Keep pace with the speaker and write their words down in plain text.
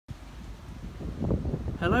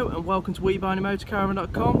Hello and welcome to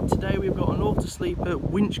Motorcaravan.com. Today we've got an Auto-Sleeper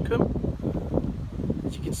Winchcombe.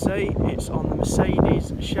 As you can see, it's on the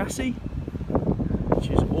Mercedes chassis,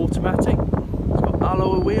 which is automatic. It's got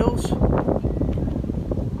alloy wheels,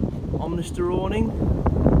 omnister awning,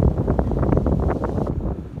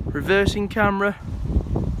 reversing camera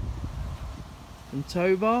and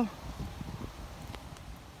tow bar.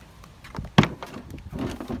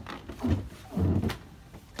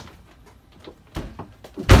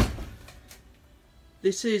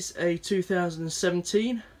 This is a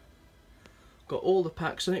 2017, got all the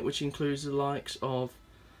packs on it, which includes the likes of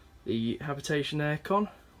the habitation aircon,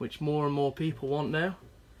 which more and more people want now.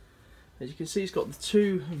 As you can see, it's got the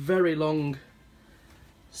two very long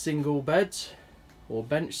single beds or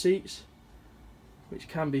bench seats, which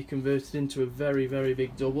can be converted into a very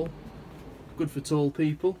big double, good for tall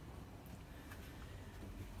people.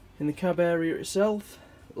 In the cab area itself,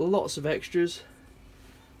 lots of extras: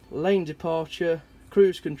 lane departure,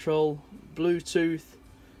 cruise control, Bluetooth,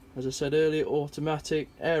 as I said earlier, automatic,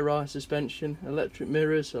 air ride suspension, electric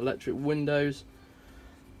mirrors, electric windows,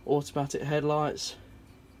 automatic headlights,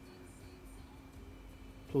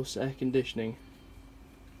 plus air conditioning.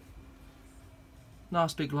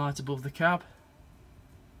 Nice big light above the cab.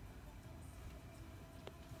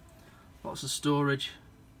 Lots of storage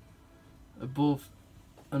above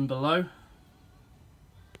and below.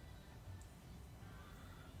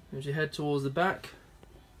 As you head towards the back,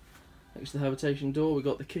 next to the habitation door, we've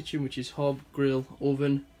got the kitchen, which is hob, grill,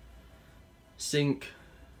 oven, sink,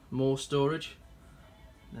 more storage.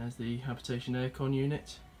 There's the habitation aircon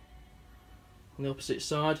unit. On the opposite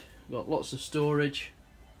side, we've got lots of storage,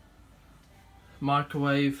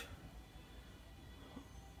 microwave,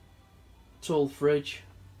 tall fridge,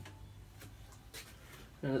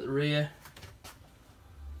 and at the rear,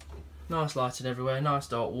 nice lighting everywhere, nice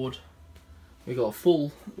dark wood. We've got a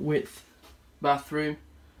full width bathroom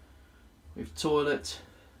with toilet,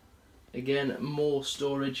 again more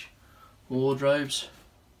storage, wardrobes,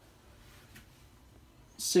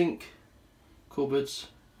 sink, cupboards,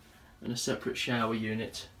 and a separate shower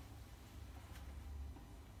unit.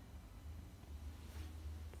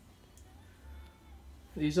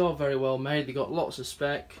 These are very well made. They've got lots of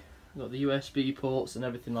spec, got the USB ports and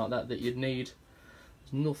everything like that you'd need.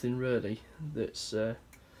 There's nothing really that's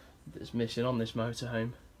missing on this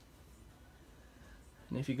motorhome.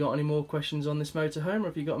 And if you've got any more questions on this motorhome, or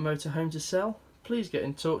if you've got a motorhome to sell, please get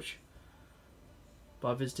in touch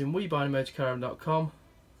by visiting WeBuyMotorcaravan.com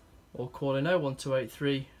or calling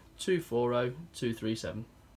 01283 240 237.